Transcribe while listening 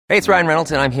Hey, it's Ryan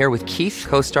Reynolds, and I'm here with Keith,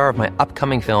 co-star of my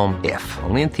upcoming film, If,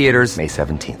 only in theaters May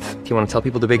 17th. Do you want to tell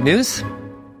people the big news?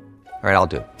 All right, I'll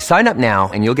do it. Sign up now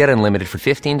and you'll get unlimited for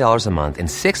 $15 a month and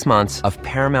 6 months of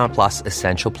Paramount Plus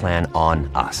Essential Plan on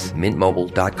us.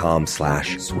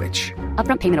 MintMobile.com/switch.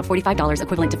 Upfront payment of $45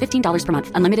 equivalent to $15 per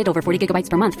month. Unlimited over 40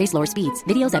 gigabytes per month. Face lower speeds.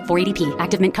 Videos at 480p.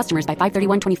 Active Mint customers by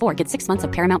 531.24 get 6 months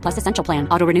of Paramount Plus Essential Plan.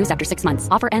 Auto renews after 6 months.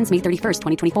 Offer ends May 31st,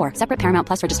 2024. Separate Paramount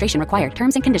Plus registration required.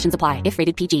 Terms and conditions apply if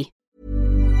rated PG.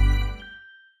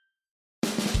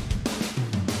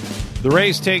 The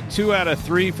Rays take 2 out of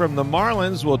 3 from the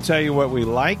Marlins. We'll tell you what we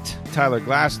liked. Tyler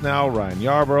Glasnow, Ryan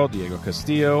Yarbrough, Diego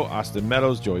Castillo, Austin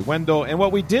Meadows, Joey Wendell, and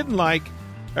what we didn't like,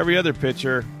 every other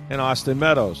pitcher, and Austin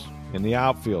Meadows in the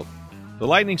outfield. The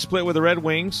Lightning split with the Red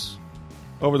Wings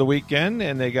over the weekend,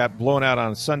 and they got blown out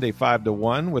on Sunday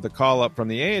 5-1 with a call-up from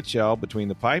the AHL between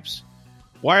the pipes.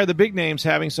 Why are the big names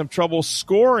having some trouble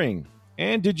scoring?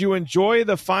 And did you enjoy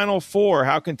the Final Four?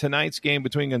 How can tonight's game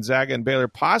between Gonzaga and Baylor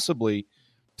possibly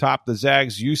top the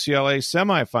Zags UCLA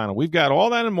semifinal? We've got all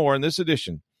that and more in this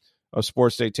edition of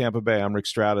Sports Day Tampa Bay. I'm Rick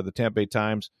Stroud of the Tampa Bay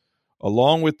Times,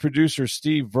 along with producer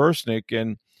Steve Versnick.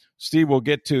 And Steve, will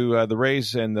get to the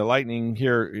Rays and the Lightning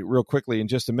here real quickly in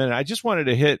just a minute. I just wanted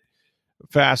to hit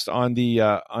fast on the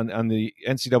on the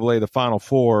NCAA, the Final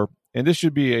Four, and this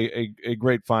should be a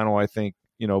great final, I think,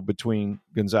 between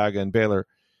Gonzaga and Baylor.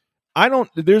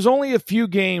 There's only a few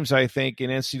games, I think, in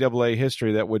NCAA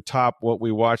history that would top what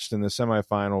we watched in the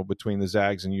semifinal between the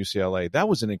Zags and UCLA. That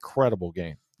was an incredible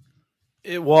game.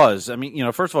 It was. I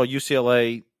mean, first of all,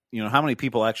 UCLA, how many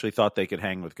people actually thought they could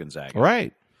hang with Gonzaga?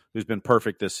 Right. Who's been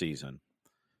perfect this season.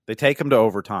 They take them to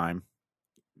overtime.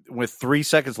 With 3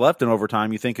 seconds left in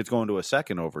overtime, you think it's going to a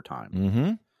second overtime.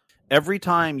 Mm-hmm. Every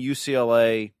time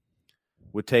UCLA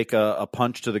would take a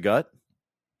punch to the gut,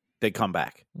 they come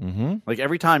back. Mm-hmm. Like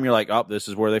every time you're like, oh, this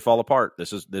is where they fall apart.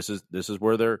 This is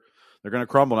where they're going to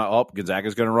crumble. Now, oh,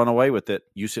 Gonzaga's going to run away with it.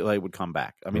 UCLA would come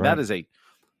back. I mean, right.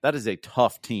 that is a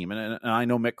tough team. And I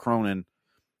know Mick Cronin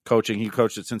coaching. He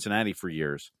coached at Cincinnati for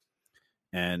years.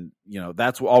 And,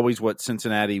 that's always what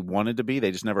Cincinnati wanted to be. They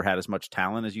just never had as much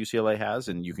talent as UCLA has.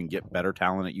 And you can get better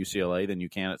talent at UCLA than you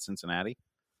can at Cincinnati.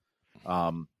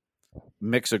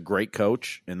 Mick's a great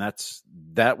coach, and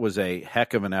that was a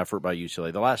heck of an effort by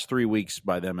UCLA. The last 3 weeks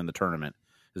by them in the tournament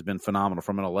has been phenomenal.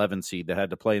 From an 11 seed that had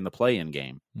to play in the play-in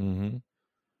game mm-hmm.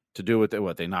 to do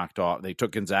what they knocked off. They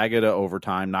took Gonzaga to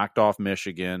overtime, knocked off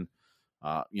Michigan.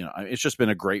 It's just been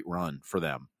a great run for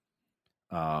them.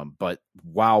 But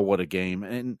wow, what a game!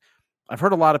 And I've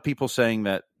heard a lot of people saying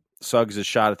that Suggs'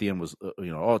 shot at the end was,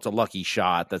 it's a lucky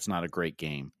shot. That's not a great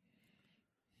game.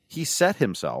 He set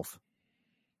himself.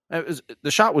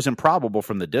 The shot was improbable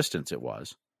from the distance it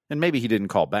was. And maybe he didn't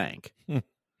call bank.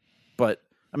 But,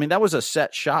 I mean, that was a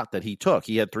set shot that he took.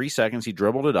 He had 3 seconds. He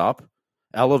dribbled it up,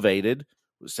 elevated,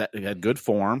 had good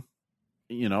form.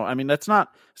 It's not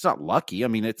lucky. I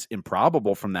mean, it's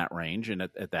improbable from that range and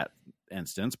at that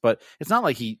instance. But it's not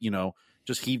like he,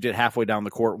 just heaved it halfway down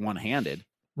the court one-handed.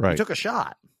 Right. He took a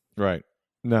shot. Right.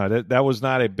 No, that was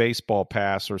not a baseball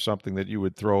pass or something that you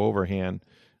would throw overhand.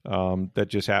 That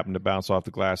just happened to bounce off the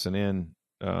glass and in.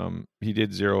 He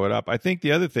did zero it up. I think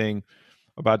the other thing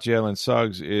about Jalen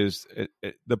Suggs is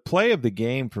the play of the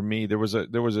game for me. There was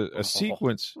a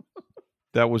sequence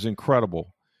that was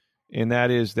incredible, and that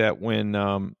is that when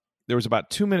there was about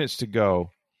 2 minutes to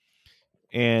go,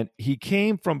 and he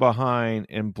came from behind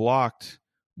and blocked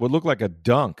what looked like a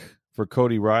dunk for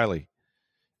Cody Riley.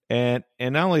 And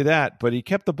not only that, but he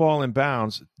kept the ball in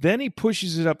bounds. Then he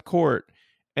pushes it up court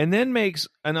and then makes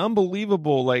an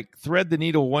unbelievable, thread the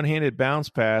needle one-handed bounce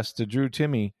pass to Drew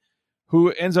Timme,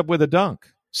 who ends up with a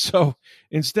dunk. So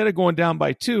instead of going down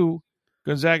by 2,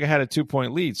 Gonzaga had a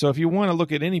 2-point lead. So if you want to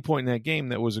look at any point in that game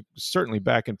that was certainly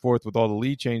back and forth with all the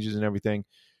lead changes and everything,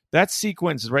 that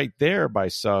sequence right there by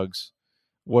Suggs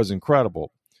was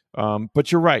incredible.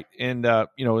 But you're right. And,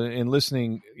 in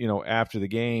listening, after the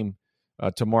game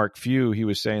to Mark Few, he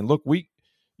was saying, look, we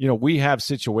have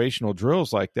situational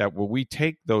drills like that where we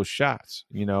take those shots,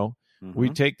 Mm-hmm. we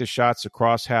take the shots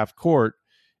across half court,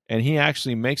 and he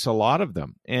actually makes a lot of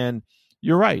them. And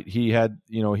you're right. He had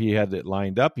it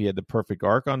lined up. He had the perfect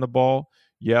arc on the ball.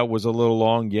 Yeah, it was a little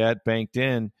long yet, banked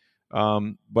in.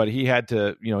 But he had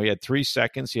to, he had 3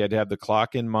 seconds. He had to have the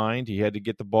clock in mind. He had to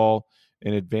get the ball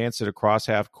and advance it across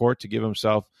half court to give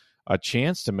himself a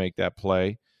chance to make that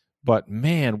play. But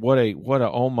man, what a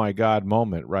oh my God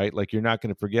moment, right? Like, you're not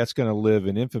going to forget. It's going to live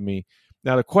in infamy.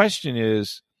 Now the question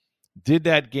is, did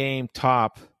that game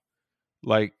top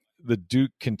like the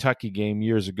Duke Kentucky game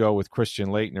years ago with Christian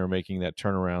Laettner making that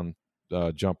turnaround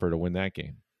jumper to win that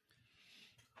game?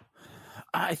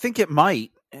 I think it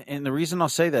might. And the reason I'll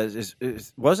say that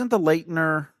is wasn't the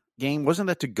Leitner game, wasn't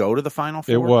that to go to the Final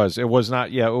Four? It was. It was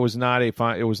not. Yeah, it was not a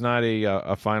it was not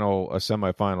a final, a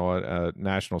semifinal, a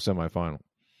national semifinal.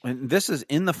 And this is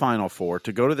in the Final Four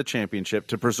to go to the championship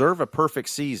to preserve a perfect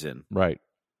season. Right.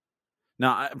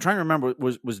 Now I'm trying to remember.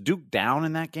 Was Duke down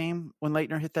in that game when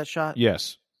Leitner hit that shot?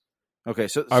 Yes. Okay,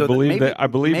 so I believe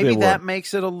maybe they that were.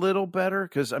 makes it a little better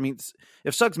because I mean,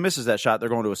 if Suggs misses that shot, they're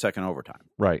going to a second overtime.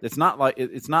 Right. It's not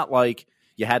like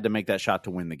you had to make that shot to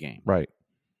win the game. Right.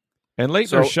 And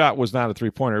Leitner's shot was not a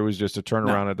 3-pointer. It was just a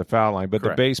turnaround at the foul line. But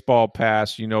Correct. the baseball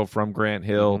pass, from Grant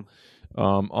Hill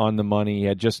on the money, he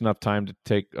had just enough time to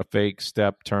take a fake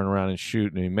step, turn around and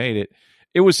shoot, and he made it.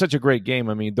 It was such a great game.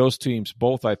 I mean, those teams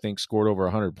both, I think, scored over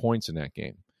 100 points in that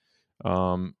game.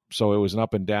 So it was an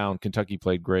up and down. Kentucky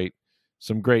played great.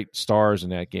 Some great stars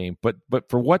in that game. But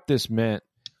for what this meant,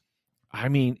 I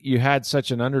mean, you had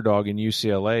such an underdog in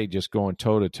UCLA just going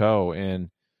toe-to-toe, and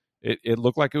it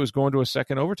looked like it was going to a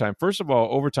second overtime. First of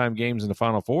all, overtime games in the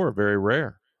Final Four are very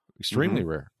rare, extremely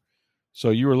rare. So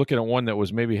you were looking at one that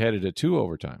was maybe headed to 2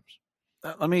 overtimes.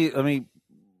 Let me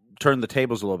turn the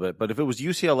tables a little bit. But if it was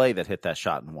UCLA that hit that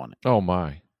shot and won it, oh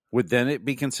my, would then it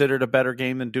be considered a better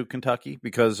game than Duke Kentucky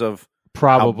because of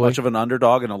probably how much of an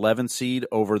underdog, an 11 seed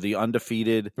over the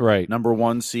undefeated number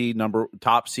 1 seed,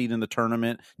 top seed in the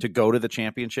tournament to go to the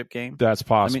championship game? That's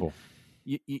possible.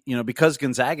 I mean, because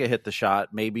Gonzaga hit the shot,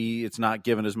 maybe it's not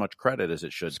given as much credit as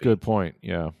it should be. Good point.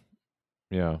 Yeah,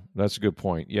 that's a good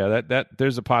point. Yeah, that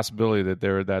there's a possibility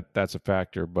that's a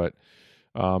factor. But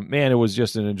man, it was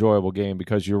just an enjoyable game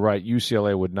because you're right.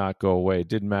 UCLA would not go away. It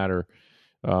didn't matter.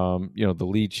 The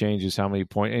lead changes, how many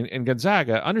points, and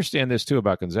Gonzaga. Understand this too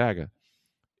about Gonzaga,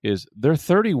 is they're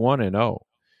 31-0.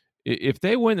 If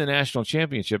they win the national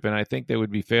championship, and I think they would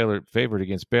be favored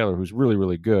against Baylor, who's really,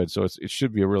 really good, so it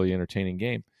should be a really entertaining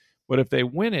game. But if they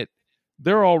win it,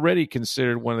 they're already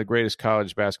considered one of the greatest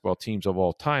college basketball teams of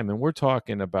all time. And we're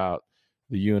talking about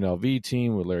the UNLV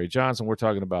team with Larry Johnson. We're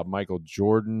talking about Michael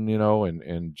Jordan,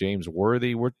 and James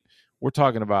Worthy. We're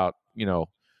talking about,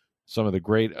 some of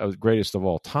the greatest of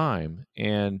all time.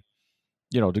 And,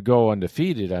 to go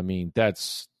undefeated, I mean,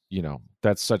 that's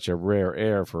such a rare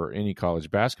air for any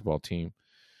college basketball team.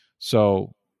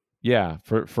 So, yeah,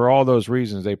 for all those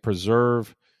reasons, they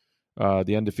preserve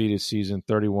the undefeated season,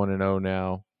 31-0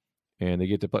 now, and they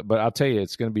get to play. But I'll tell you,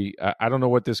 it's going to be. I don't know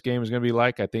what this game is going to be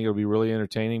like. I think it'll be really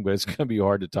entertaining, but it's going to be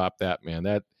hard to top that, man.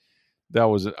 That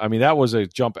was a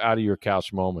jump out of your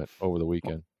couch moment over the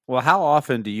weekend. Well, how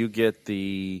often do you get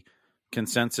the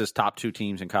consensus top 2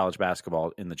 teams in college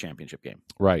basketball in the championship game?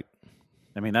 Right.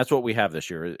 I mean, that's what we have this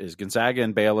year is Gonzaga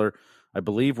and Baylor. I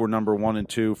believe we're number 1 and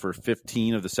 2 for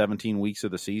 15 of the 17 weeks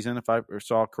of the season, if I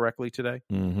saw correctly today.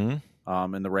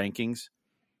 Mm-hmm. In the rankings,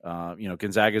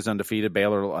 Gonzaga's undefeated.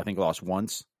 Baylor, I think, lost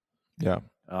once. Yeah.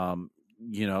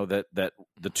 That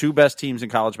the 2 best teams in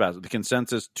college basketball, the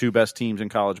consensus 2 best teams in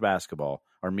college basketball,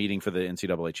 are meeting for the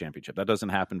NCAA championship. That doesn't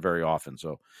happen very often.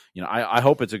 So, I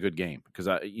hope it's a good game because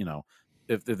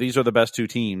If these are the best 2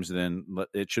 teams, then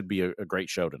it should be a great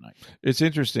show tonight. It's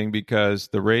interesting because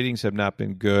the ratings have not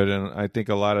been good, and I think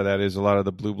a lot of that is a lot of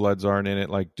the blue bloods aren't in it,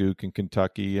 like Duke and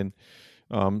Kentucky and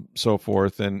so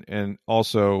forth, and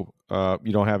also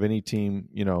you don't have any team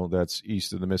that's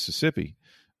east of the Mississippi.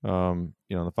 In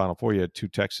the Final Four, you had 2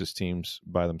 Texas teams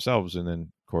by themselves, and then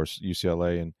of course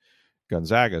UCLA and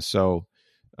Gonzaga. So.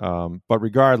 But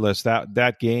regardless,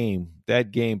 that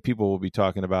game people will be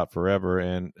talking about forever,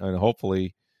 and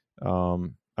hopefully,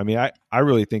 I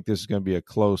really think this is going to be a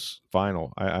close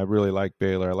final. I really like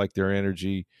Baylor. I like their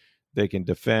energy. They can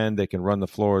defend. They can run the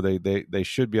floor. They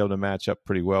should be able to match up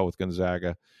pretty well with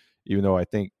Gonzaga, even though I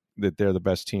think that they're the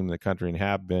best team in the country and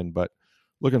have been. But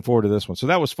looking forward to this one. So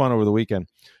that was fun over the weekend.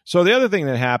 So the other thing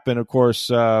that happened, of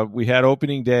course, we had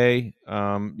opening day.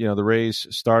 The Rays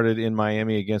started in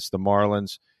Miami against the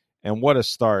Marlins. And what a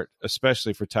start,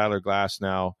 especially for Tyler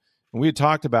Glasnow. And we had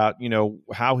talked about,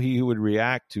 how he would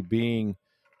react to being,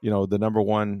 the number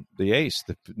 1, the ace,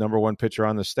 the number 1 pitcher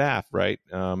on the staff, right?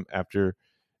 After,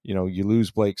 you lose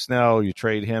Blake Snell, you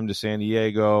trade him to San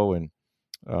Diego, and,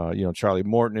 Charlie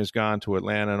Morton has gone to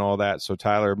Atlanta and all that. So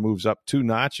Tyler moves up 2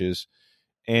 notches.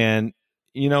 And,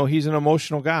 he's an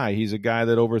emotional guy. He's a guy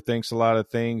that overthinks a lot of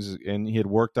things. And he had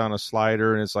worked on a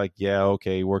slider, and it's like, yeah,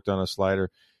 okay, he worked on a slider.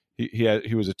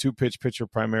 He was a 2-pitch pitcher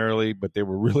primarily, but they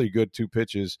were really good 2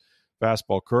 pitches,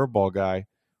 fastball, curveball guy.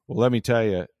 Well, let me tell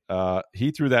you,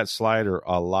 he threw that slider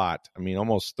a lot. I mean,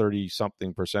 almost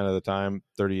 30-something% of the time,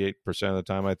 38% of the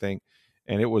time, I think,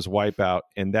 and it was wipeout.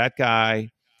 And that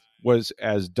guy was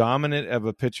as dominant of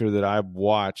a pitcher that I've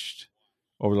watched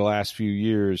over the last few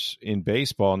years in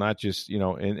baseball, not just,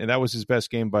 and that was his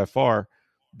best game by far.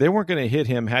 They weren't going to hit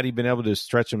him had he been able to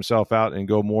stretch himself out and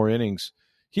go more innings.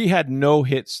 He had no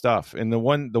hit stuff. And the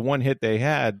one hit they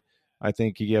had, I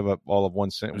think he gave up all of one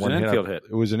hit. It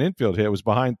was an infield hit. It was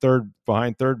behind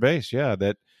third base. Yeah.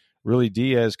 That really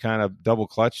Diaz kind of double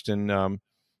clutched and,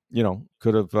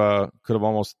 could have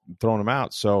almost thrown him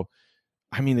out. So,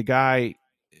 I mean, the guy,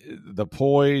 the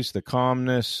poise, the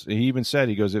calmness, he even said,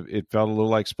 he goes, it felt a little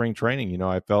like spring training.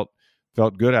 I felt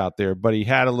good out there, but he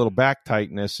had a little back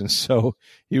tightness. And so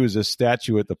he was a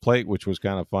statue at the plate, which was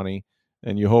kind of funny.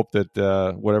 And you hope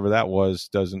that whatever that was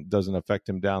doesn't affect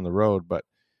him down the road. But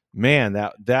man,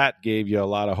 that gave you a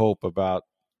lot of hope about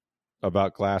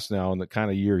Glasnow and the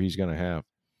kind of year he's going to have.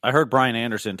 I heard Brian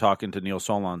Anderson talking to Neil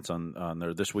Solondz on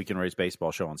their This Week in Rays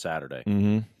baseball show on Saturday,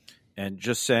 and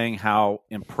just saying how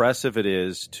impressive it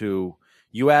is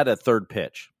you add a third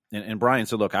pitch. And Brian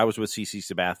said, look, I was with CC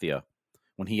Sabathia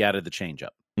when he added the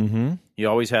changeup. He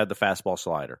always had the fastball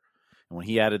slider. And when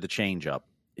he added the changeup,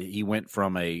 he went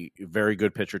from a very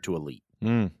good pitcher to elite,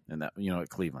 and that at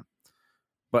Cleveland.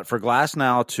 But for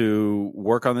Glasnow to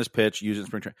work on this pitch, use it in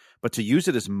spring training, but to use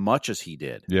it as much as he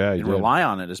did, rely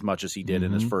on it as much as he did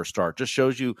in his first start, just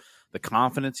shows you the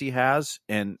confidence he has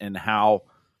and how.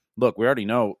 Look, we already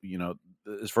know,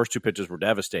 his first two pitches were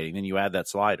devastating. Then you add that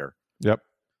slider. Yep,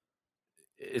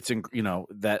 it's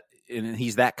that, and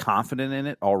he's that confident in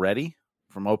it already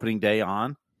from opening day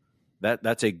on.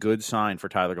 That's a good sign for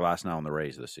Tyler Glasnow and the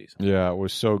Rays this season. Yeah, it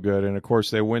was so good. And, of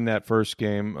course, they win that first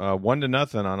game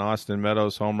 1-0 on Austin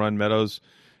Meadows. Home run. Meadows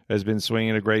has been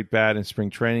swinging a great bat in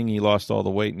spring training. He lost all the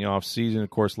weight in the offseason.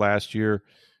 Of course, last year,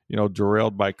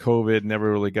 derailed by COVID,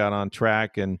 never really got on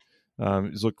track. And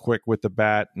he's looked quick with the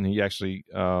bat. And he actually,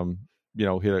 hit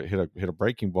a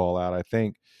breaking ball out, I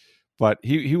think. But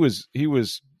he was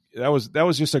that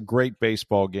was just a great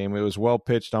baseball game. It was well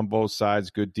pitched on both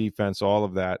sides, good defense, all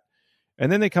of that.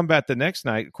 And then they come back the next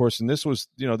night, of course, and this was,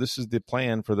 this is the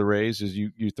plan for the Rays is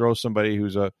you throw somebody who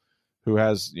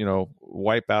has,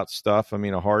 wipeout stuff. I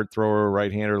mean, a hard thrower,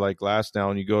 right-hander like Glasnow,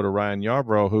 and you go to Ryan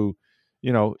Yarbrough, who,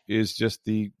 is just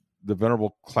the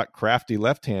venerable crafty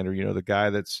left-hander, the guy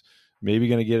that's maybe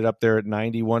going to get it up there at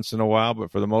 90 once in a while,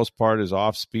 but for the most part is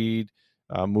off speed,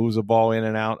 moves the ball in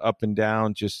and out, up and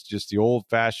down, just the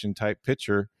old-fashioned type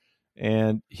pitcher.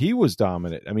 And he was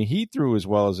dominant. I mean, he threw as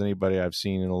well as anybody I've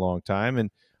seen in a long time.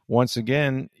 And once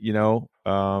again,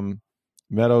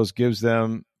 Meadows gives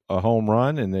them a home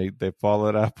run, and they follow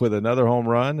it up with another home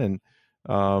run. And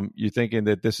you're thinking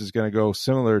that this is going to go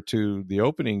similar to the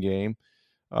opening game.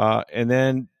 And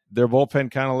then their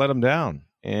bullpen kind of let them down,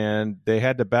 and they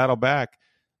had to battle back.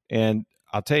 And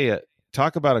I'll tell you,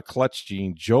 talk about a clutch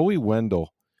gene. Joey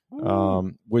Wendell,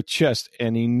 with just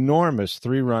an enormous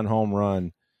 3-run home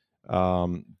run,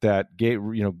 that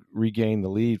regained the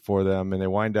lead for them, and they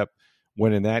wind up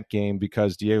winning that game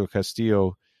because Diego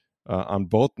Castillo on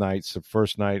both nights, the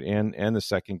first night and the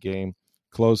second game,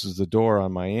 closes the door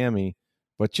on Miami.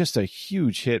 But just a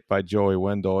huge hit by Joey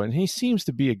Wendell, and he seems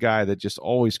to be a guy that just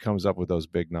always comes up with those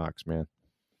big knocks, man.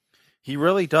 He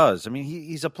really does. I mean,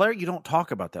 he's a player you don't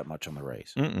talk about that much on the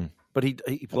Rays, but he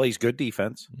plays good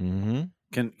defense,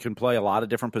 can play a lot of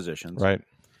different positions, right?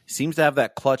 Seems to have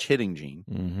that clutch hitting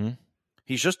gene.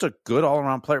 He's just a good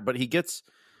all-around player, but you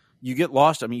get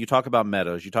lost. I mean, you talk about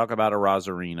Meadows, you talk about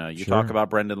Arozarena, you talk about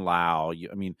Brendan Lau.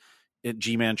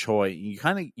 Ji-Man Choi. You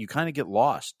kind of get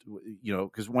lost,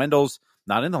 because Wendell's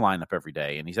not in the lineup every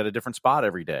day, and he's at a different spot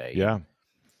every day. Yeah,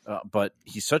 but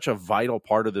he's such a vital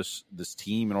part of this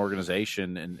team and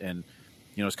organization, and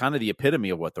it's kind of the epitome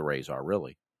of what the Rays are,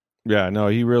 really. Yeah, no,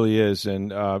 he really is,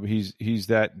 and he's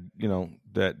that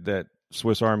that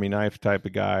Swiss Army knife type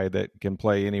of guy that can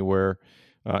play anywhere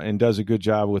and does a good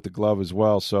job with the glove as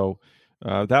well. So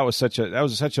that was such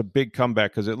a big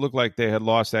comeback because it looked like they had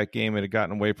lost that game and had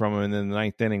gotten away from him. And then the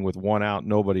ninth inning with one out,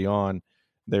 nobody on,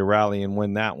 they rally and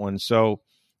win that one. So,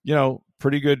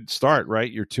 pretty good start,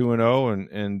 right? You're 2-0,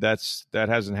 and that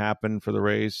hasn't happened for the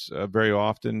Rays very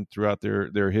often throughout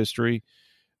their history.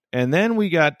 And then we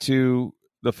got to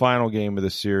the final game of the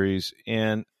series,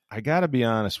 and I got to be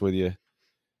honest with you.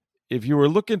 If you were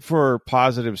looking for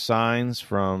positive signs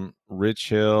from Rich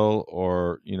Hill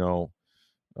or,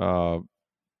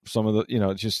 some of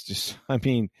the, just, I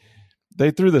mean,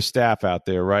 they threw the staff out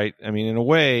there, right? I mean, in a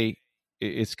way,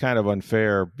 it's kind of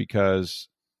unfair because,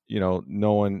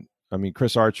 no one, I mean,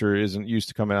 Chris Archer isn't used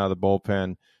to coming out of the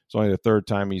bullpen. It's only the third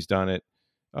time he's done it.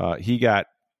 He got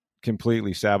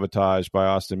completely sabotaged by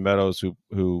Austin Meadows,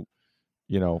 who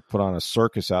put on a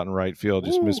circus out in right field,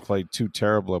 just misplayed two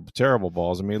terrible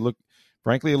balls. I mean,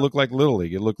 frankly, it looked like Little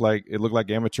League. It looked like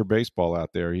amateur baseball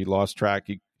out there. He lost track.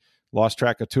 He lost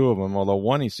track of two of them, although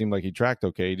one he seemed like he tracked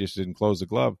okay. He just didn't close the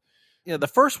glove. Yeah, the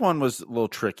first one was a little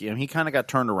tricky. I mean, he kind of got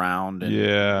turned around. And,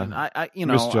 yeah. And I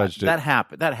misjudged it.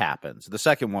 That happens. The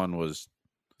second one was,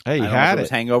 hey, he I don't know had if it was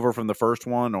hangover from the first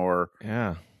one or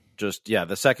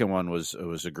the second one was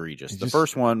egregious. The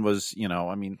first one was,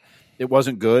 I mean, it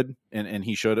wasn't good, and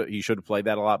he should have played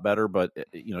that a lot better. But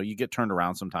you get turned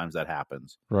around sometimes. That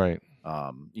happens, right?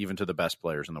 Even to the best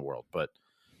players in the world. But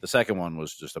the second one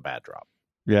was just a bad drop.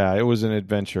 Yeah, it was an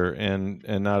adventure and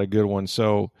not a good one.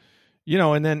 So,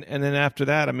 and then after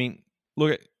that, I mean,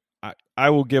 look, I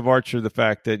will give Archer the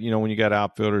fact that when you got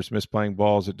outfielders misplaying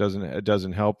balls, it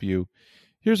doesn't help you.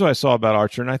 Here's what I saw about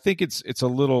Archer, and I think it's a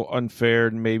little unfair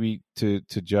maybe to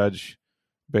judge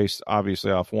based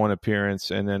obviously off one appearance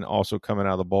and then also coming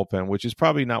out of the bullpen, which is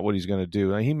probably not what he's going to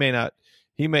do. He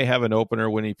may have an opener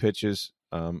when he pitches.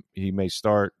 He may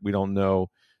start. We don't know.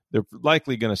 They're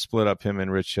likely going to split up him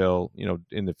and Rich Hill,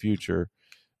 in the future.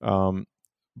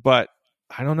 But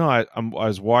I don't know. I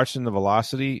was watching the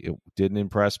velocity. It didn't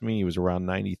impress me. He was around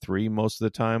 93 most of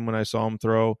the time when I saw him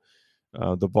throw.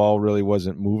 The ball really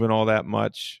wasn't moving all that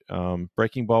much.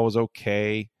 Breaking ball was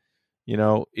okay.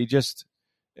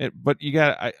 But you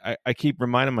got. I keep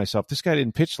reminding myself this guy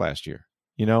didn't pitch last year.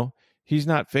 He's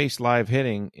not faced live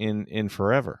hitting in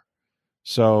forever.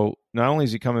 So not only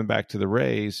is he coming back to the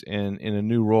Rays and in a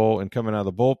new role and coming out of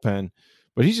the bullpen,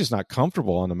 but he's just not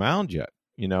comfortable on the mound yet.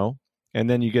 And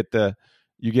then you get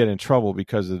in trouble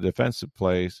because of the defensive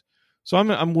plays. So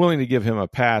I'm willing to give him a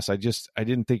pass. I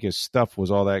didn't think his stuff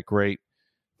was all that great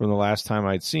from the last time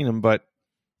I'd seen him, but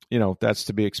that's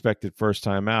to be expected first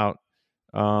time out.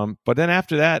 But then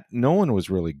after that, no one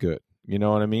was really good. You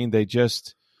know what I mean? They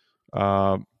just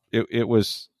it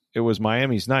was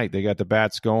Miami's night. They got the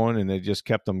bats going and they just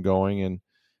kept them going, and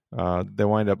they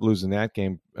wind up losing that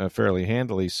game fairly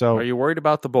handily. So are you worried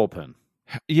about the bullpen?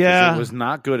 Yeah, it was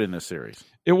not good in this series.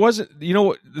 It wasn't.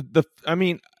 I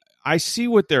mean, I see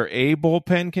what their A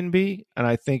bullpen can be, and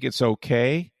I think it's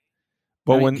okay.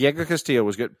 But when Diego Castillo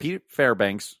was good, Pete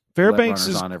Fairbanks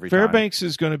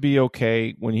is going to be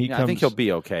okay when he comes. I think he'll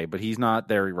be okay, but he's not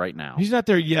there right now. He's not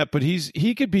there yet, but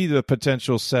he could be the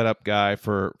potential setup guy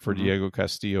for Diego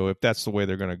Castillo if that's the way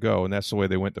they're going to go, and that's the way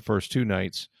they went the first two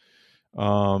nights.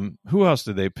 Who else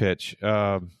did they pitch?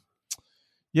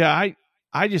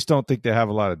 I just don't think they have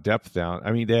a lot of depth down.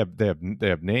 I mean, they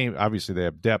have name. Obviously, they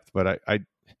have depth, but I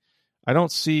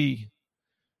don't see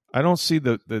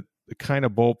the kind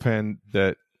of bullpen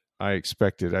that I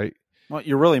expected. Well,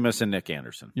 you're really missing Nick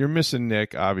Anderson. You're missing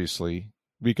Nick, obviously,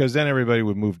 because then everybody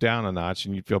would move down a notch,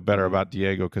 and you'd feel better about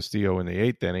Diego Castillo in the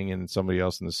 8th inning and somebody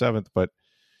else in the 7th. But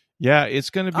yeah, it's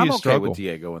going to be a struggle. I'm okay with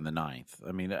Diego in the 9th.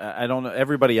 I mean, I don't know.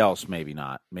 Everybody else, maybe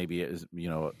not. Maybe it is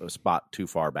a spot too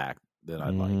far back than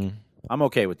I'd like. I'm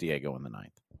okay with Diego in the 9th.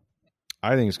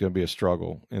 I think it's going to be a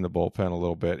struggle in the bullpen a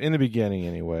little bit in the beginning,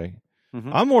 anyway.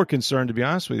 Mm-hmm. I'm more concerned, to be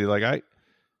honest with you. Like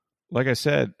I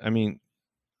said, I mean,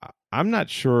 I'm not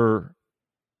sure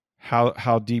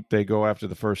how deep they go after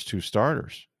the first two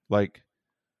starters. I'm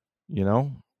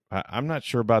not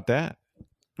sure about that.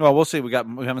 Well, we'll see. We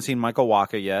haven't seen Michael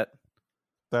Wacha yet.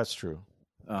 That's true.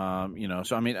 So I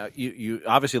mean, you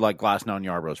obviously like Glasnow and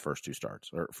Yarborough's first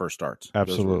starts.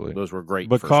 Absolutely, those were great.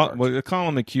 But Colin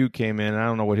McHugh came in. I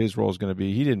don't know what his role is going to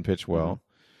be. He didn't pitch well,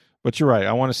 but you're right.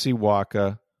 I want to see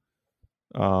Wacha.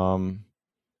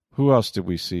 Who else did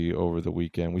we see over the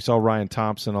weekend? We saw Ryan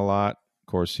Thompson a lot. Of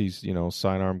course, he's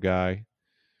sidearm guy.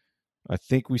 I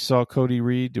think we saw Cody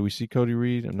Reed. Did we see Cody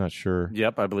Reed? I'm not sure.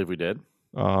 Yep, I believe we did.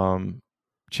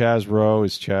 Chaz Rowe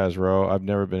is Chaz Rowe. I've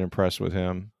never been impressed with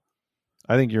him.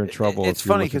 I think you're in trouble. It's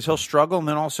funny because he'll struggle, and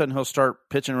then all of a sudden he'll start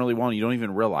pitching really well, and you don't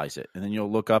even realize it. And then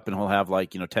you'll look up, and he'll have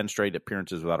 10 straight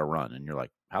appearances without a run, and you're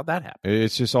like, how'd that happen?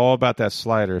 It's just all about that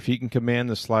slider. If he can command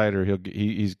the slider,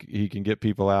 he can get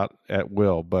people out at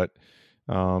will. But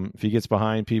if he gets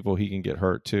behind people, he can get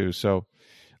hurt too. So,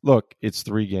 look, it's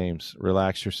 3 games.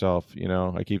 Relax yourself.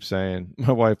 I keep saying,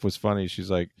 my wife was funny.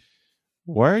 She's like,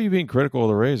 "Why are you being critical of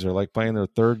the Rays? They're like playing their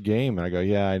 3rd game." And I go,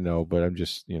 "Yeah, I know, but I'm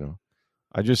just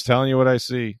I'm just telling you what I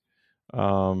see."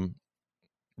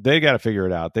 They got to figure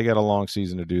it out. They got a long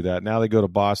season to do that. Now they go to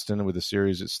Boston with a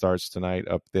series that starts tonight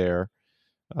up there.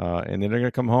 And then they're going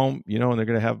to come home, and they're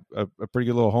going to have a pretty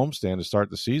good little homestand to start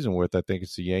the season with. I think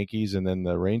it's the Yankees and then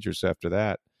the Rangers after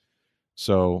that.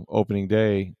 So opening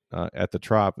day at the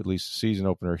Trop, at least the season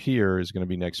opener here, is going to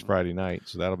be next Friday night.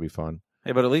 So that'll be fun.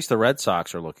 Hey, but at least the Red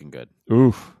Sox are looking good.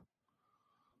 Oof.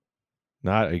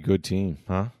 Not a good team,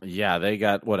 huh? Yeah, they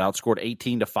got outscored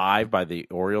 18-5 by the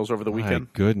Orioles over the weekend.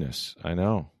 My goodness, I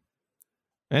know.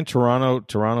 And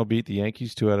Toronto beat the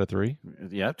Yankees 2 out of 3.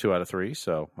 Yeah, 2 out of 3.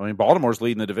 So, I mean, Baltimore's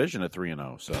leading the division at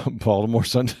 3-0. So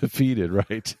Baltimore's undefeated,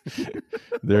 right?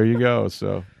 There you go.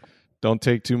 So don't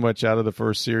take too much out of the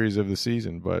first series of the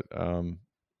season. But,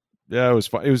 yeah, it was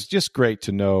fun. It was just great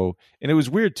to know. And it was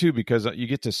weird, too, because you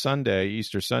get to Sunday,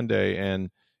 Easter Sunday, and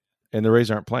the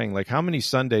Rays aren't playing. Like, how many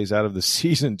Sundays out of the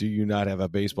season do you not have a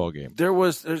baseball game?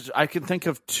 I can think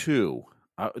of 2.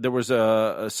 There was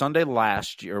a Sunday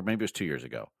last year, or maybe it was 2 years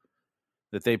ago,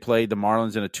 that they played the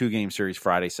Marlins in a 2-game series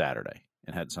Friday, Saturday,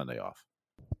 and had Sunday off.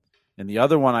 And the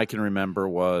other one I can remember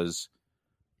was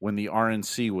when the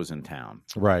RNC was in town.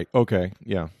 Right. Okay.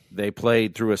 Yeah. They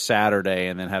played through a Saturday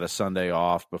and then had a Sunday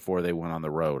off before they went on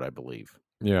the road, I believe.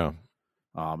 Yeah.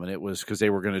 And it was because they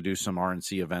were going to do some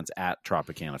RNC events at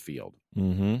Tropicana Field.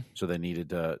 Mm-hmm. So they needed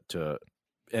to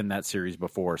end that series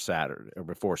before Saturday or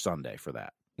before Sunday for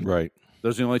that. Right.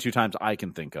 Those are the only 2 times I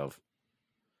can think of.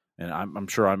 And I'm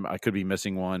sure I could be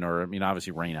missing one, or, I mean,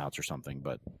 obviously rainouts or something,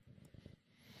 but.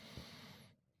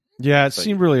 Yeah, it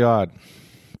seemed really odd.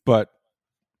 But,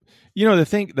 you know,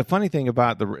 the funny thing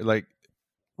about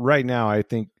right now, I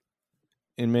think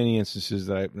in many instances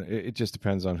it just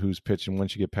depends on who's pitching.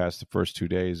 Once you get past the first 2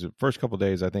 days, the first couple of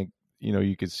days, I think, you know,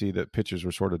 you could see that pitchers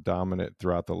were sort of dominant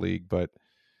throughout the league. But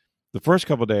the first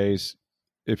couple of days,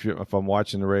 if I'm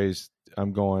watching the Rays,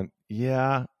 I'm going,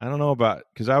 yeah, I don't know about,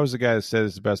 because I was the guy that said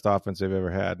it's the best offense they've ever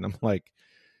had, and I'm like,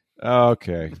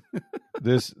 okay,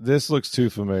 this looks too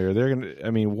familiar. They're gonna,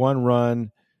 I mean, 1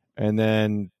 run and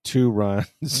then 2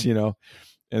 runs, you know,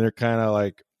 and they're kind of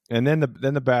like, and then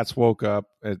the bats woke up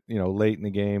at, you know, late in the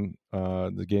game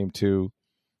 2,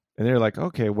 and they're like,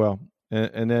 okay, well,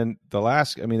 and then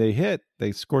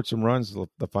they scored some runs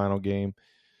the final game,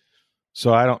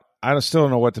 so I still don't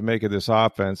know what to make of this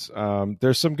offense.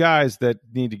 There's some guys that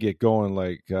need to get going,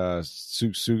 like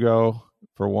Sugo,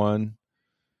 for one.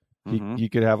 Mm-hmm. He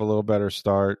could have a little better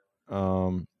start.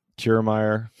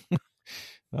 Kiermaier.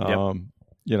 Yep.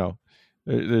 You know,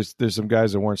 there's some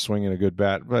guys that weren't swinging a good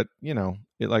bat. But, you know,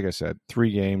 like I said,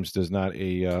 3 games does not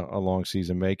a long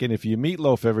season make. And if you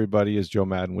meatloaf everybody, as Joe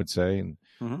Madden would say, and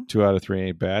 2 out of 3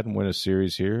 ain't bad, and win a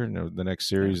series here and the next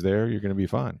series there, you're going to be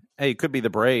fine. Hey, it could be the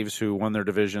Braves, who won their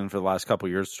division for the last couple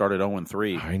of years, started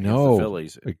 0-3. I know.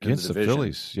 Against the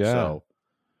Phillies, yeah. So,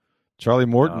 Charlie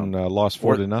Morton lost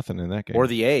 4-0 in that game. Or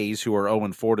the A's, who are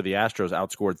 0-4 to the Astros,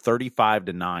 outscored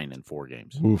 35-9 in 4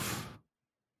 games. Oof.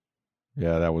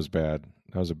 Yeah, that was bad.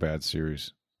 That was a bad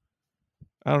series.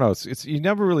 I don't know. It's you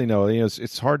never really know. You know,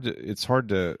 it's hard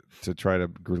to try to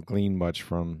glean much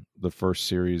from the first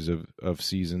series of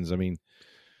seasons. I mean,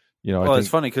 you know, it's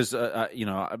funny because you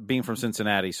know, being from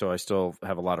Cincinnati, so I still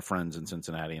have a lot of friends in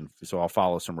Cincinnati, and so I'll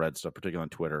follow some Reds stuff, particularly on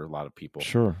Twitter. A lot of people,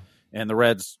 sure. And the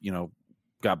Reds, you know,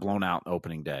 got blown out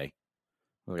opening day,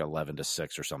 like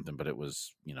 11-6 or something, but it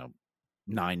was, you know,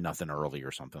 9-0 early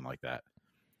or something like that.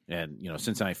 And, you know,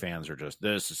 Cincinnati fans are just,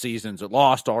 this season's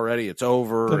lost already. It's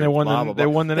over. Then they won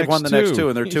the next 2,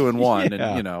 and they're 2-1. Yeah.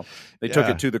 And, you know, they took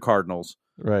it to the Cardinals.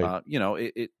 Right. You know,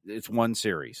 it's one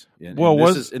series. And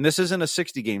this isn't a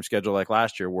 60-game schedule like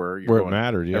last year where it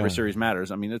mattered. Yeah. Every series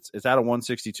matters. I mean, it's out of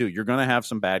 162. You're going to have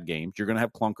some bad games. You're going to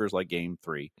have clunkers like game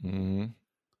 3. Mm-hmm.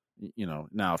 You know,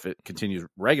 now if it continues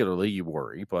regularly, you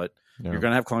worry, but yeah. You're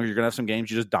going to have clunkers. You're going to have some games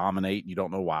you just dominate and you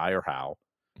don't know why or how.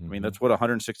 I mean, that's what a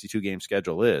 162-game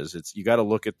schedule is. It's you got to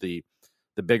look at the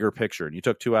bigger picture. And you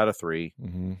took 2 out of 3,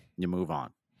 you move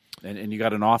on, and you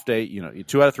got an off day. You know,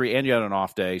 2 out of 3, and you had an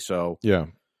off day. So yeah,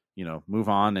 you know, move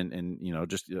on, and you know,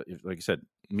 just like you said,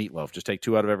 meatloaf. Just take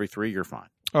 2 out of every 3. You're fine.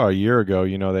 Oh, a year ago,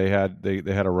 you know, they had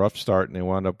a rough start and they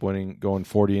wound up going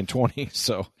 40-20.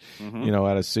 So you know,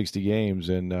 out of 60 games,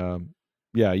 and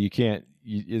yeah, you can't.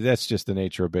 That's just the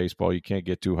nature of baseball. You can't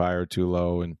get too high or too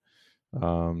low, and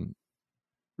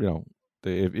you know,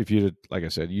 if you, like I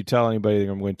said, you tell anybody they're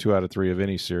going to win 2 out of 3 of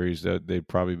any series, that they'd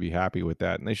probably be happy with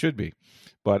that, and they should be.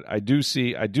 But I do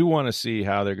want to see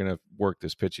how they're going to work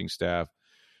this pitching staff.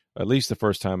 At least the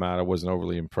first time out, I wasn't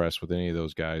overly impressed with any of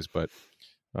those guys, but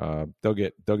they'll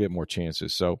get more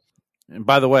chances. So, and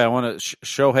by the way, I want to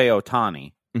Shohei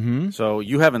Ohtani. Mm-hmm. So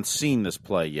you haven't seen this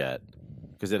play yet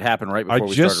because it happened right before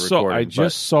we started recording. I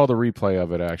just saw the replay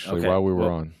of it actually while we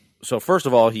were on. So first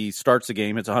of all, he starts the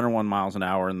game, hits 101 miles an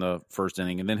hour in the first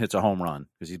inning, and then hits a home run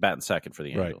because he's batting second for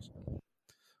the Angels,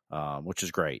 which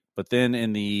is great. But then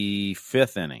in the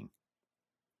 5th inning,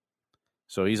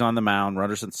 so he's on the mound,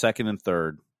 runners in second and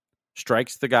third,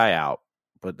 strikes the guy out,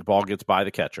 but the ball gets by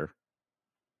the catcher.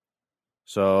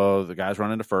 So the guy's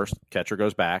running to first, catcher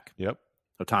goes back. Yep.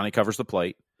 Ohtani covers the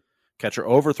plate. Catcher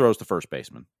overthrows the first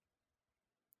baseman.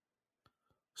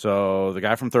 So the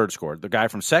guy from third scored. The guy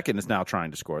from second is now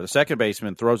trying to score. The second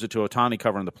baseman throws it to Ohtani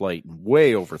covering the plate and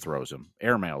way overthrows him.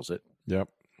 Airmails it. Yep.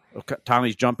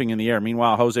 Ohtani's jumping in the air.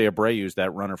 Meanwhile, Jose Abreu's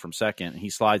that runner from second. He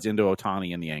slides into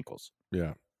Ohtani in the ankles.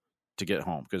 Yeah. To get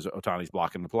home because Ohtani's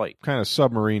blocking the plate. Kind of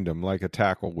submarined him like a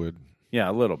tackle would.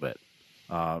 Yeah, a little bit.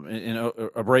 And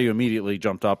Abreu immediately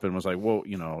jumped up and was like, "Whoa,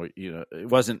 it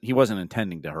wasn't. He wasn't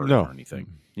intending to hurt him or anything.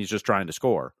 He's just trying to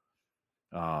score."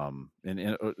 And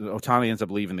Ohtani ends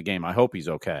up leaving the game. I hope he's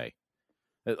okay.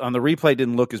 On the replay, it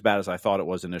didn't look as bad as I thought it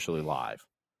was initially live.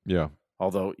 Yeah.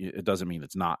 Although it doesn't mean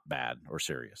it's not bad or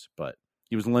serious, but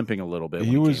he was limping a little bit.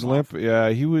 He was limp. Yeah,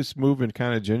 he was moving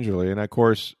kind of gingerly, and of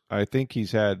course, I think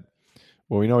he's had.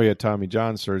 Well, we know he had Tommy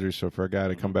John surgery, so for a guy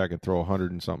to come back and throw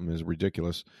 100 and something is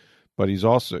ridiculous. But he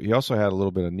also had a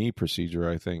little bit of knee procedure,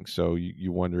 I think. So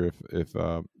you wonder if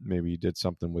maybe he did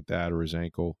something with that or his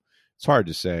ankle. It's hard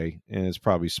to say, and it's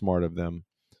probably smart of them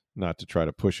not to try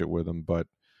to push it with him. But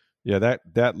yeah,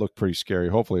 that looked pretty scary.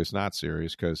 Hopefully, it's not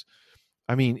serious because,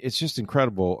 I mean, it's just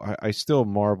incredible. I still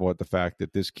marvel at the fact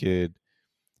that this kid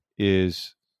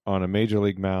is on a major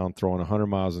league mound throwing 100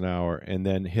 miles an hour and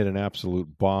then hit an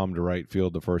absolute bomb to right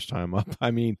field the first time up. I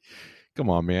mean,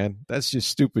 come on, man. That's just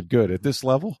stupid good at this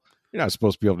level. You're not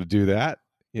supposed to be able to do that,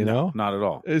 you know? Not at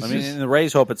all. It's and the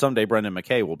Rays hope that someday Brendan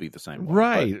McKay will be the same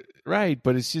way. Right.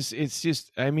 But it's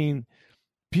just, I mean,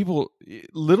 people,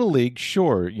 Little League,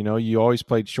 sure, you always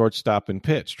played shortstop and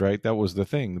pitched, right? That was the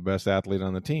thing, the best athlete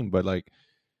on the team. But,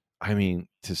 I mean,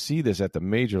 to see this at the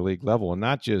major league level and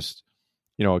not just,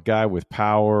 a guy with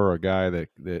power or a guy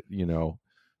that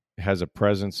has a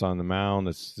presence on the mound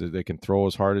that can throw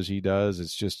as hard as he does.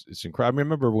 It's incredible. I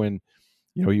remember when,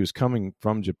 he was coming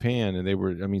from Japan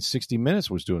and 60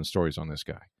 Minutes was doing stories on this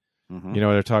guy. Mm-hmm.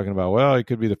 They're talking about, well, he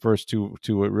could be the first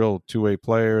real two-way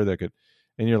player that could,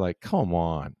 and you're like, come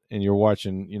on. And you're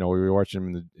watching, we were watching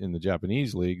him in the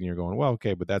Japanese league and you're going, well,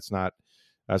 okay, but that's not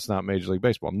Major League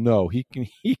Baseball. No, he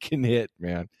can hit,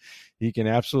 man. He can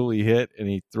absolutely hit, and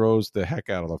he throws the heck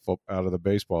out of the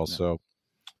baseball. Yeah. So,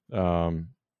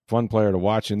 fun player to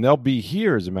watch, and they'll be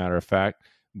here. As a matter of fact,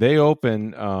 they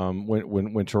open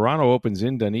when Toronto opens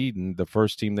in Dunedin. The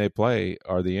first team they play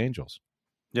are the Angels.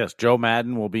 Yes, Joe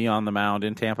Madden will be on the mound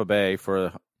in Tampa Bay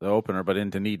for the opener, but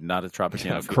in Dunedin, not at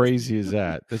Tropicana. How crazy is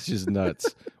that? That's just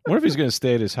nuts. What if he's going to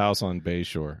stay at his house on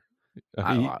Bayshore?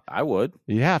 I would.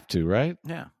 You have to, right?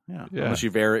 Yeah. Unless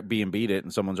you Airbnb it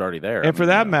and someone's already there. And for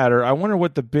that matter, I wonder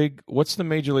what's the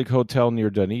Major League hotel near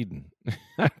Dunedin?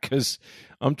 Because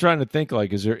I'm trying to think,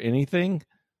 is there anything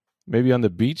maybe on the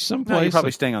beach someplace? No, you're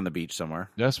probably staying on the beach somewhere.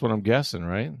 That's what I'm guessing,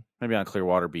 right? Maybe on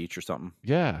Clearwater Beach or something.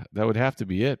 Yeah, that would have to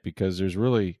be it because there's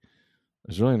really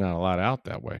not a lot out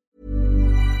that way.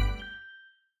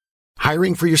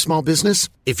 Hiring for your small business?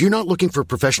 If you're not looking for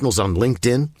professionals on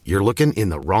LinkedIn, you're looking in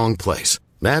the wrong place.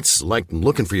 That's like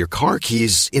looking for your car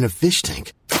keys in a fish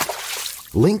tank.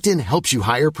 LinkedIn helps you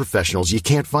hire professionals you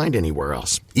can't find anywhere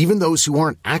else, even those who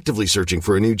aren't actively searching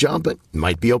for a new job but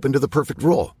might be open to the perfect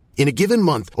role. In a given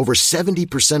month, over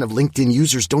 70% of LinkedIn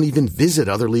users don't even visit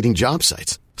other leading job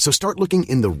sites. So start looking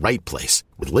in the right place.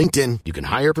 With LinkedIn, you can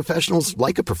hire professionals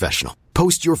like a professional.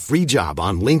 Post your free job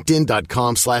on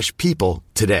linkedin.com/people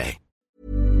today.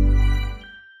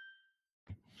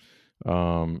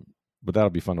 But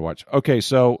that'll be fun to watch. Okay,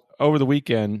 so over the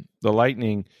weekend, the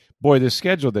Lightning, boy, the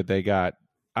schedule that they got,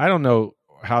 I don't know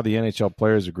how the NHL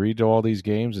players agreed to all these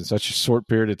games in such a short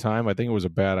period of time. I think it was a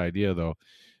bad idea, though.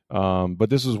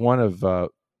 But this was one of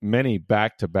many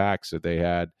back-to-backs that they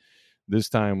had, this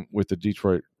time with the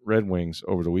Detroit Red Wings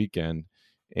over the weekend.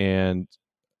 And,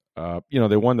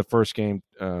 they won the first game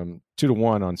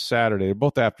 2-1 on Saturday. They're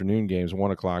both afternoon games,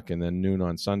 1 o'clock and then noon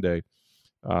on Sunday.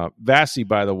 Vasi,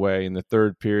 by the way, in the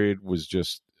third period was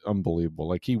just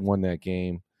unbelievable. He won that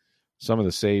game. Some of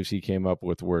the saves he came up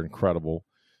with were incredible.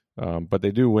 But they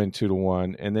do win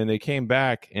 2-1. And then they came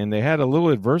back and they had a little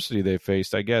adversity they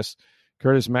faced. I guess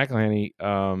Curtis McElhinney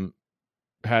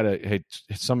had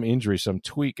some injury, some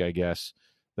tweak, I guess,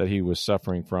 that he was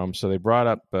suffering from. So they brought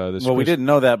up this. Well, we didn't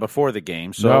know that before the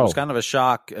game, so it was kind of a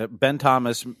shock. Ben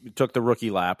Thomas took the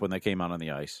rookie lap when they came out on the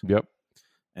ice. Yep.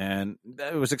 And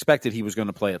it was expected he was going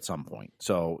to play at some point.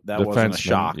 So that wasn't a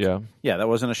shock. Yeah, that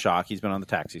wasn't a shock. He's been on the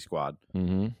taxi squad.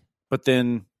 Mm-hmm. But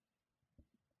then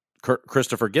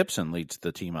Christopher Gibson leads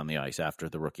the team on the ice after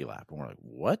the rookie lap. And we're like,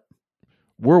 what?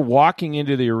 We're walking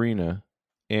into the arena,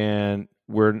 and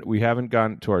we haven't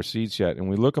gotten to our seats yet. And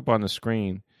we look up on the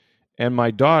screen, and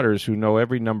my daughters, who know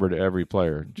every number to every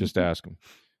player, just ask them.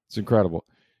 It's incredible.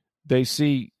 They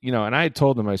see, and I had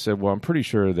told them, I said, well, I'm pretty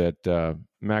sure that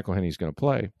McElhinney's going to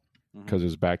play because it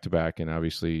was back-to-back, and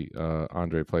obviously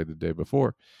Andre played the day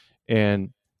before.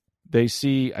 And they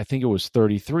see, I think it was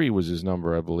 33 was his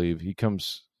number, I believe. He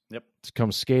comes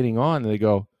skating on, and they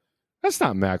go, "That's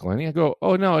not McElhinney." I go,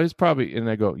 "Oh no, it's probably," and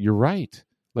I go, "You're right."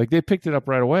 Like, they picked it up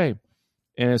right away.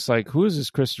 And it's like, who is this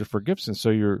Christopher Gibson? So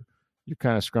you're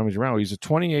kind of scrummaging around. He's a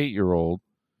 28-year-old,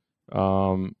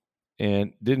 and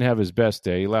didn't have his best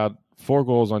day. He allowed 4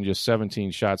 goals on just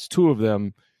 17 shots. 2 of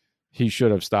them he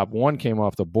should have stopped. 1 came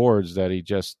off the boards that he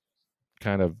just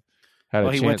kind of had a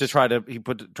chance. He went to tried to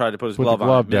put his glove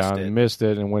on, missed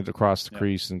it, and went across the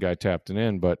crease, and guy tapped it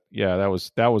in. But yeah,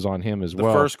 that was on him as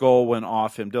well. The first goal went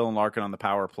off him. Dylan Larkin on the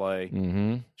power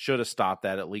play should have stopped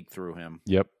that. It leaked through him.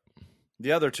 Yep.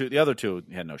 The other two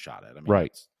he had no shot at. I mean,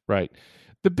 right.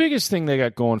 The biggest thing they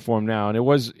got going for him now, and it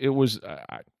was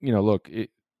look,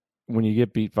 when you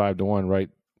get beat 5-1, right?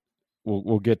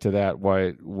 We'll get to that,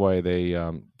 why they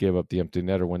gave up the empty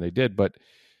netter when they did. But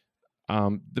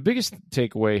the biggest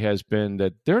takeaway has been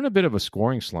that they're in a bit of a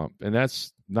scoring slump, and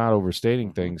that's not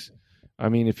overstating things. I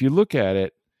mean, if you look at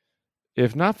it,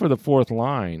 if not for the fourth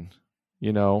line,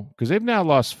 because they've now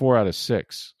lost 4 out of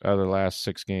 6 out of their last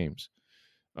 6 games.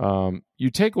 You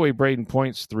take away Braden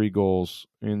Point's 3 goals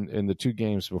in the 2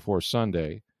 games before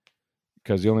Sunday,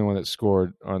 because the only one that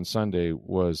scored on Sunday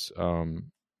was Victor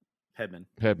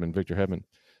Hedman.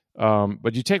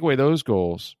 But you take away those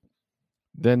goals,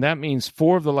 then that means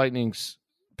 4 of the Lightning's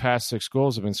past 6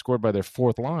 goals have been scored by their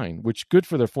fourth line, which good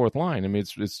for their fourth line. I mean,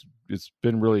 it's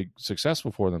been really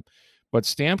successful for them. But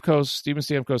Steven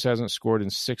Stamkos hasn't scored in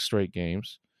 6 straight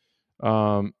games.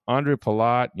 Andre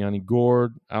Palat, Yanni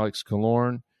Gourde, Alex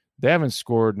Killorn, they haven't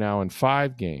scored now in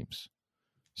 5 games.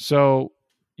 So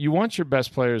you want your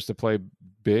best players to play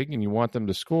big, and you want them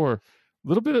to score. A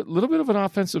little bit of an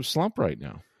offensive slump right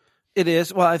now. It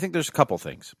is. Well, I think there's a couple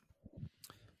things.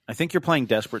 I think you're playing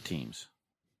desperate teams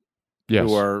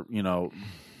who are,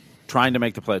 trying to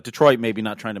make the play. Detroit maybe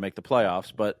not trying to make the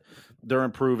playoffs, but they're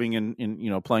improving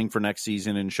and playing for next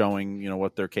season and showing,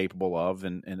 what they're capable of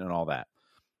and all that.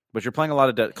 But you're playing a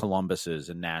lot of Columbuses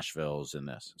and Nashvilles in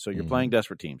this. So you're playing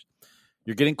desperate teams.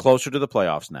 You're getting closer to the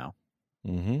playoffs now.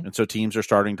 And so teams are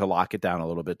starting to lock it down a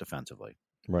little bit defensively.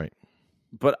 Right.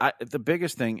 But the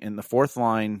biggest thing, in the fourth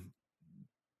line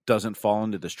doesn't fall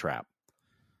into this trap.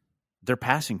 They're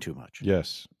passing too much.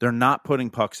 Yes. They're not putting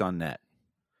pucks on net.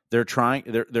 They're trying.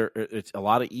 It's a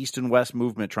lot of east and west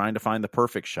movement, trying to find the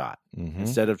perfect shot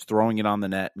instead of throwing it on the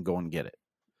net and go and get it.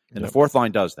 And the fourth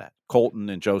line does that. Colton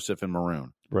and Joseph and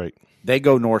Maroon. Right. They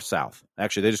go north-south.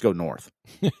 Actually, they just go north.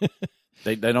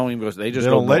 They don't even go. They just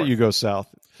don't go north. let you go south.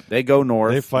 They go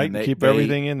north. They fight and keep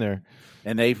everything in there.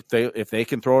 And if they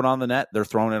can throw it on the net, they're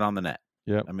throwing it on the net.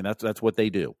 Yeah. I mean, that's what they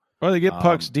do. Or they get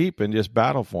pucks deep and just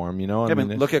battle for them. I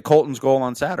mean, look at Colton's goal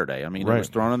on Saturday. I mean, it was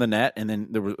thrown on the net, and then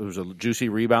there was a juicy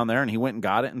rebound there, and he went and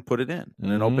got it and put it in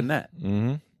an open net.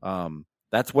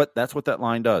 That's what that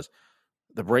line does.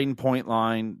 The Braden Point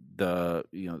line, they're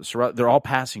all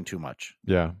passing too much.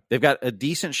 Yeah, they've got a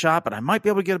decent shot, but I might be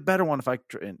able to get a better one if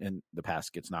and the pass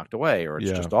gets knocked away or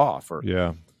it's just off. Or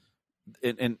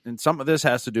and some of this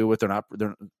has to do with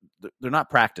they're not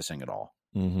practicing at all.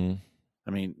 I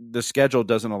mean, the schedule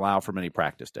doesn't allow for many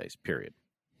practice days. Period.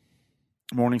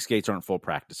 Morning skates aren't full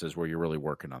practices where you're really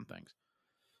working on things.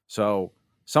 So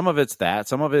some of it's that.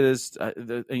 Some of it is,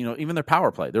 even their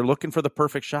power play. They're looking for the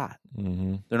perfect shot.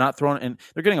 They're not throwing, and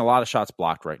they're getting a lot of shots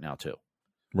blocked right now too.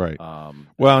 Right.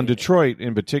 Well, in Detroit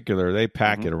in particular, they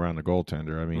pack it around the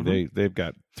goaltender. I mean, they've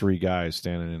got 3 guys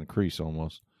standing in the crease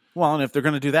almost. Well, and if they're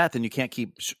going to do that, then you can't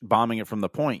keep bombing it from the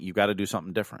point. You've got to do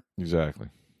something different. Exactly.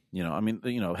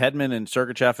 Hedman and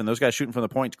Sergachev and those guys shooting from the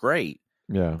point's great.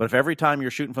 Yeah. But if every time you're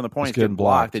shooting from the point it's getting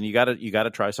blocked, then you got to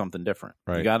try something different.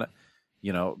 Right. You got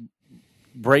to,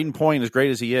 Braden Point, as great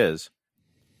as he is,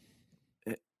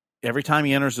 every time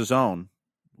he enters the zone,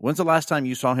 when's the last time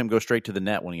you saw him go straight to the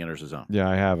net when he enters the zone? Yeah,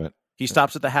 I haven't. He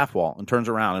stops at the half wall and turns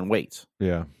around and waits.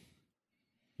 Yeah.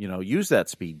 Use that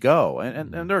speed, go.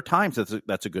 And there are times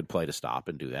that's a good play to stop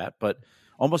and do that, but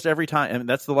almost every time, and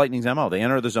that's the Lightning's MO. They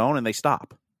enter the zone and they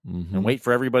stop and wait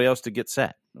for everybody else to get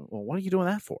set. Well, what are you doing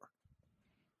that for?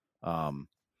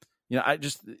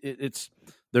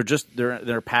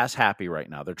 They're pass happy right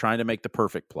now. They're trying to make the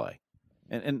perfect play.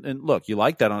 And look, you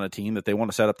like that on a team that they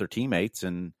want to set up their teammates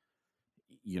and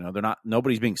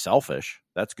nobody's being selfish.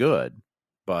 That's good.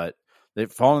 But they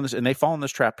fall in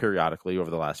this trap periodically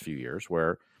over the last few years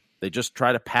where they just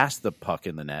try to pass the puck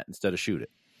in the net instead of shoot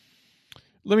it.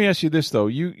 Let me ask you this though.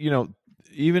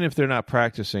 Even if they're not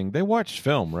practicing, they watch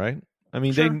film, right? I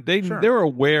mean, sure, they're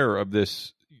aware of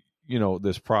this,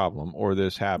 this problem or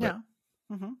this habit.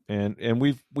 Yeah. And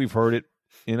we've heard it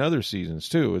in other seasons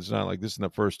too. It's not like this is the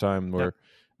first time where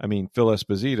I mean, Phil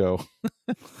Esposito.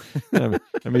 I mean,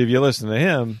 if you listen to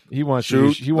him, he wants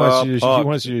you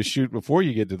to shoot before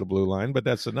you get to the blue line, but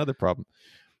that's another problem.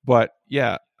 But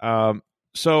yeah,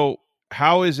 so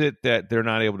how is it that they're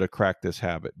not able to crack this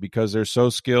habit? Because they're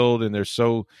so skilled and they're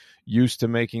so used to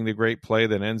making the great play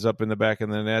that ends up in the back of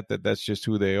the net that's just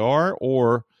who they are,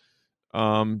 or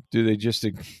do they just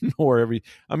ignore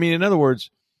I mean, in other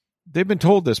words, they've been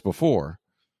told this before.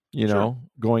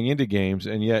 Going into games,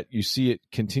 and yet you see it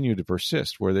continue to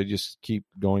persist where they just keep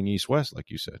going east-west,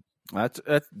 like you said.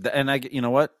 You know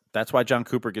what? That's why John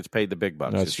Cooper gets paid the big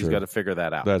bucks. That's true. He's got to figure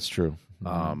that out. That's true.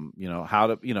 How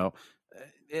to,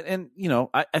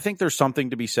 I think there's something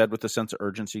to be said with the sense of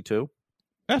urgency too.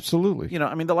 Absolutely.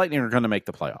 I mean, the Lightning are going to make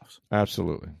the playoffs.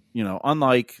 Absolutely.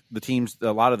 Unlike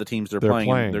a lot of the teams they're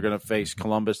playing, they're going to face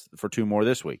Columbus for 2 more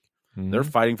this week. Mm-hmm. They're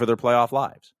fighting for their playoff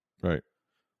lives. Right.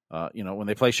 When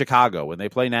they play Chicago, when they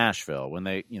play Nashville, when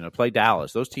they, play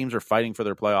Dallas, those teams are fighting for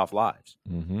their playoff lives.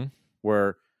 Mm-hmm.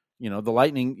 Where, the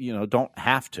Lightning, don't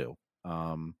have to.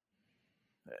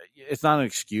 It's not an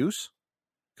excuse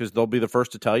because they'll be the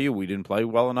first to tell you we didn't play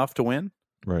well enough to win.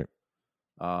 Right.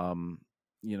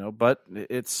 But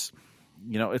it's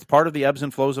part of the ebbs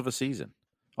and flows of a season.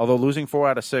 Although losing 4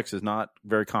 out of 6 is not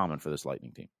very common for this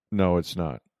Lightning team. No, it's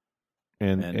not.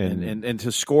 And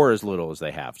to score as little as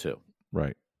they have too.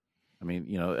 Right. I mean,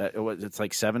 it's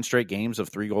like 7 straight games of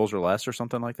 3 goals or less or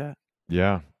something like that.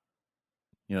 Yeah.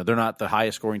 They're not the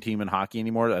highest scoring team in hockey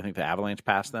anymore. I think the Avalanche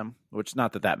passed them, which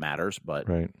not that matters, but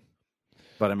right.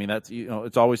 But I mean, that's,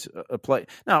 it's always a play.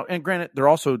 Now, and granted, they're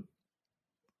also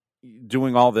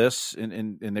doing all this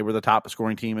and they were the top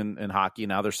scoring team in hockey. And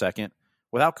now they're second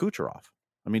without Kucherov.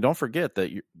 I mean, don't forget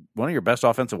that one of your best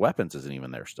offensive weapons isn't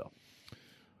even there still.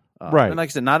 Right. And like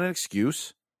I said, not an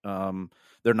excuse.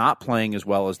 They're not playing as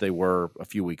well as they were a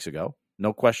few weeks ago.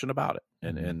 No question about it.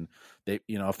 And they,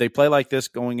 if they play like this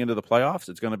going into the playoffs,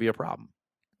 it's going to be a problem.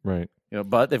 Right.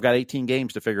 But they've got 18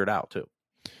 games to figure it out too.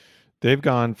 They've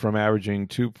gone from averaging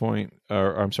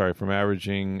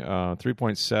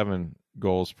 3.7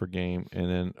 goals per game, and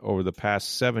then over the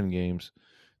past 7 games,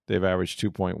 they've averaged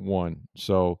 2.1.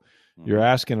 So you're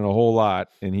asking a whole lot,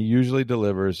 and he usually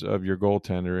delivers of your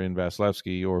goaltender in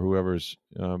Vasilevsky or whoever's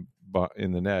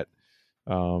in the net.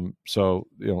 So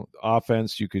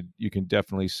offense, you can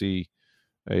definitely see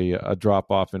a drop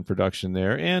off in production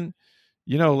there, and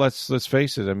let's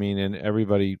face it. I mean, and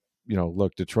everybody,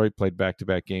 look, Detroit played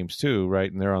back-to-back games too,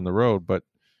 right? And they're on the road, but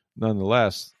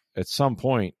nonetheless, at some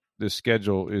point, this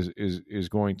schedule is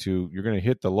going to, you're going to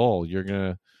hit the lull. You're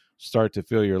going to start to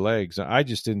feel your legs. I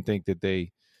just didn't think that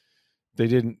they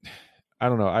didn't. I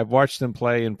don't know. I've watched them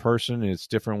play in person, and it's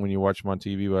different when you watch them on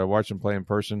TV, but I watched them play in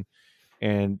person,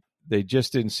 and they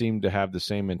just didn't seem to have the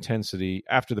same intensity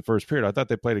after the first period. I thought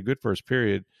they played a good first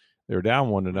period. They were down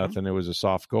 1-0. It was a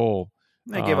soft goal.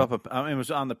 They gave up it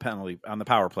was on the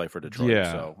power play for Detroit.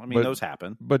 Yeah, so I mean, those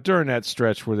happen. But during that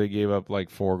stretch where they gave up like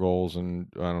 4 goals, and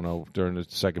I don't know, during the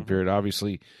second period,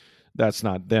 obviously that's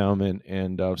not them,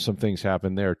 and some things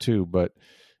happened there too. But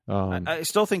I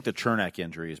still think the Chernak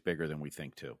injury is bigger than we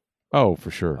think too. Oh,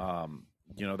 for sure.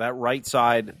 That right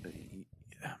side.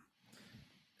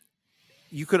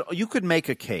 You could make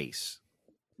a case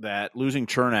that losing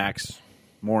Chernak's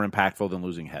more impactful than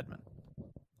losing Hedman.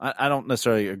 I don't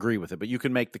necessarily agree with it, but you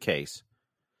can make the case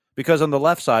because on the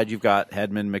left side you've got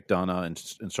Hedman, McDonough, and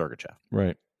Sergachev.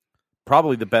 Right.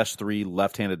 Probably the best 3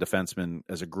 left-handed defensemen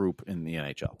as a group in the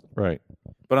NHL. Right.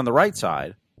 But on the right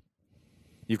side,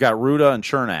 you've got Ruda and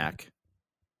Chernak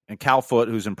and Cal Foote,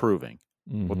 who's improving.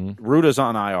 Mm-hmm. Well, Ruda's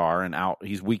on IR and out.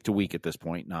 He's week to week at this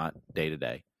point, not day to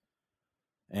day.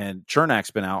 And Chernak's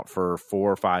been out for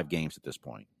 4 or 5 games at this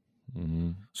point.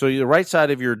 Mm-hmm. So the right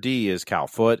side of your D is Cal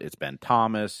Foote, it's Ben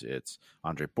Thomas, it's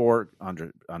Andreas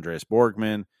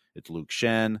Borgman, it's Luke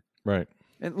Schenn. Right.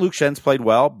 And Luke Schenn's played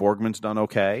well. Borgman's done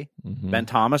okay. Mm-hmm. Ben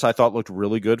Thomas, I thought, looked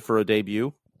really good for a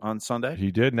debut on Sunday.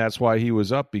 He did, and that's why he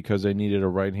was up, because they needed a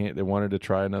right hand. They wanted to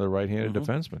try another right-handed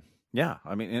defenseman. Yeah,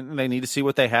 I mean, and they need to see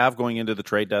what they have going into the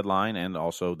trade deadline and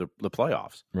also the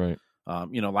playoffs. Right.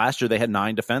 Last year they had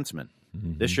 9 defensemen.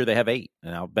 Mm-hmm. This year they have 8.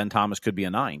 And now Ben Thomas could be a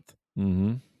 9th.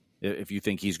 Mm-hmm. If you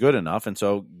think he's good enough. And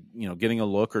so, getting a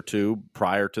look or two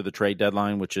prior to the trade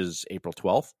deadline, which is April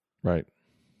 12th. Right.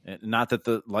 Not that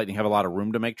the Lightning have a lot of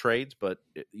room to make trades, but,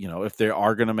 if they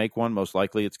are going to make one, most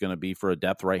likely it's going to be for a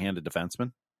depth right-handed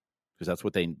defenseman, because that's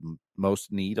what they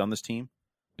most need on this team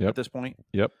at this point.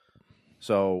 Yep.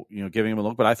 So, giving him a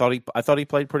look. But I thought he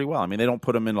played pretty well. I mean, they don't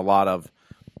put him in a lot of,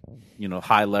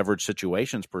 high leverage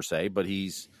situations per se, but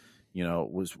he's,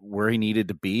 was where he needed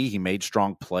to be. He made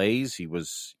strong plays. He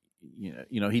was,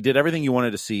 he did everything you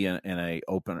wanted to see in a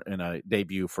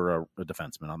debut for a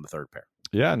defenseman on the third pair.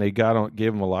 Yeah, and they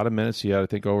gave him a lot of minutes. He had, I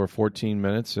think, over 14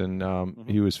 minutes, and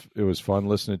it was fun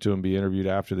listening to him be interviewed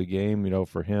after the game.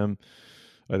 For him,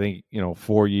 I think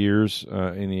 4 years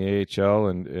in the AHL,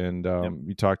 and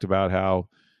he talked about how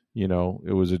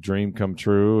it was a dream come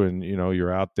true, and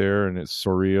you're out there and it's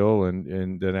surreal,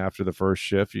 and then after the first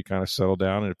shift, you kind of settle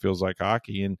down and it feels like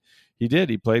hockey, and he did.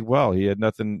 He played well. He had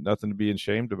nothing to be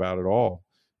ashamed about at all.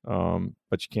 But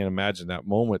you can't imagine that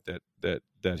moment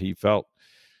that he felt.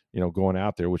 Going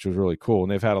out there, which was really cool.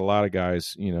 And they've had a lot of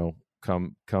guys,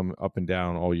 come up and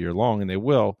down all year long, and they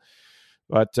will.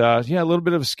 But, a little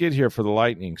bit of a skid here for the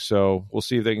Lightning. So we'll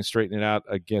see if they can straighten it out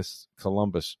against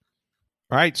Columbus.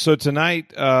 All right, so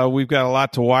tonight we've got a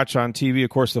lot to watch on TV. Of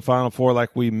course, the Final Four,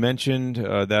 like we mentioned,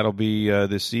 that'll be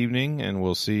this evening, and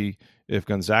we'll see if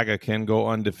Gonzaga can go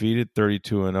undefeated,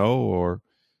 32-0, or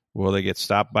will they get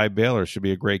stopped by Baylor? Should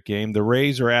be a great game. The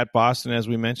Rays are at Boston, as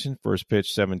we mentioned. First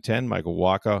pitch, 7:10. Michael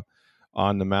Wacha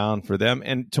on the mound for them.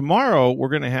 And tomorrow we're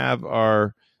going to have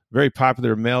our very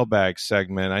popular mailbag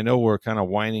segment. I know we're kind of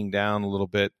winding down a little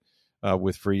bit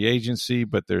with free agency,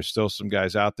 but there's still some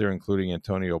guys out there, including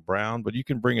Antonio Brown. But you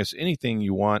can bring us anything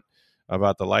you want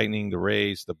about the Lightning, the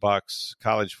Rays, the Bucks,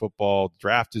 college football.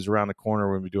 Draft is around the corner.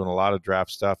 We're going to be doing a lot of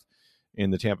draft stuff in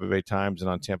the Tampa Bay Times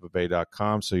and on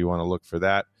TampaBay.com, so you want to look for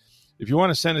that. If you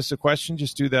want to send us a question,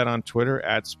 just do that on Twitter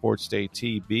at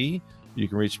SportsDayTB. You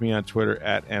can reach me on Twitter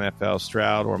at NFL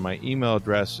Stroud, or my email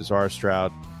address is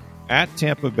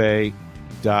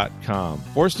rstroud@TampaBay.com.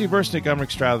 For Steve Versnick, I'm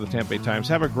Rick Stroud of the Tampa Bay Times.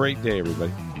 Have a great day,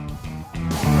 everybody.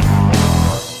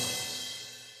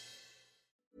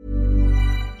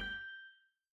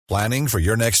 Planning for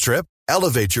your next trip?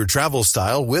 Elevate your travel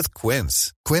style with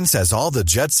Quince. Quince has all the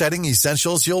jet-setting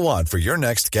essentials you'll want for your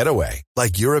next getaway,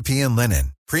 like European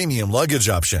linen, premium luggage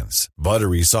options,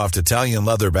 buttery soft Italian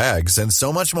leather bags, and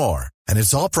so much more. And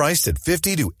it's all priced at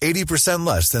 50 to 80%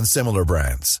 less than similar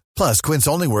brands. Plus, Quince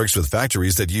only works with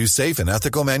factories that use safe and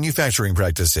ethical manufacturing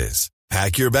practices.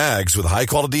 Pack your bags with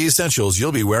high-quality essentials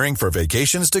you'll be wearing for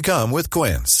vacations to come with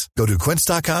Quince. Go to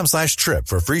quince.com/trip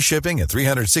for free shipping and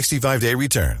 365-day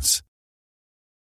returns.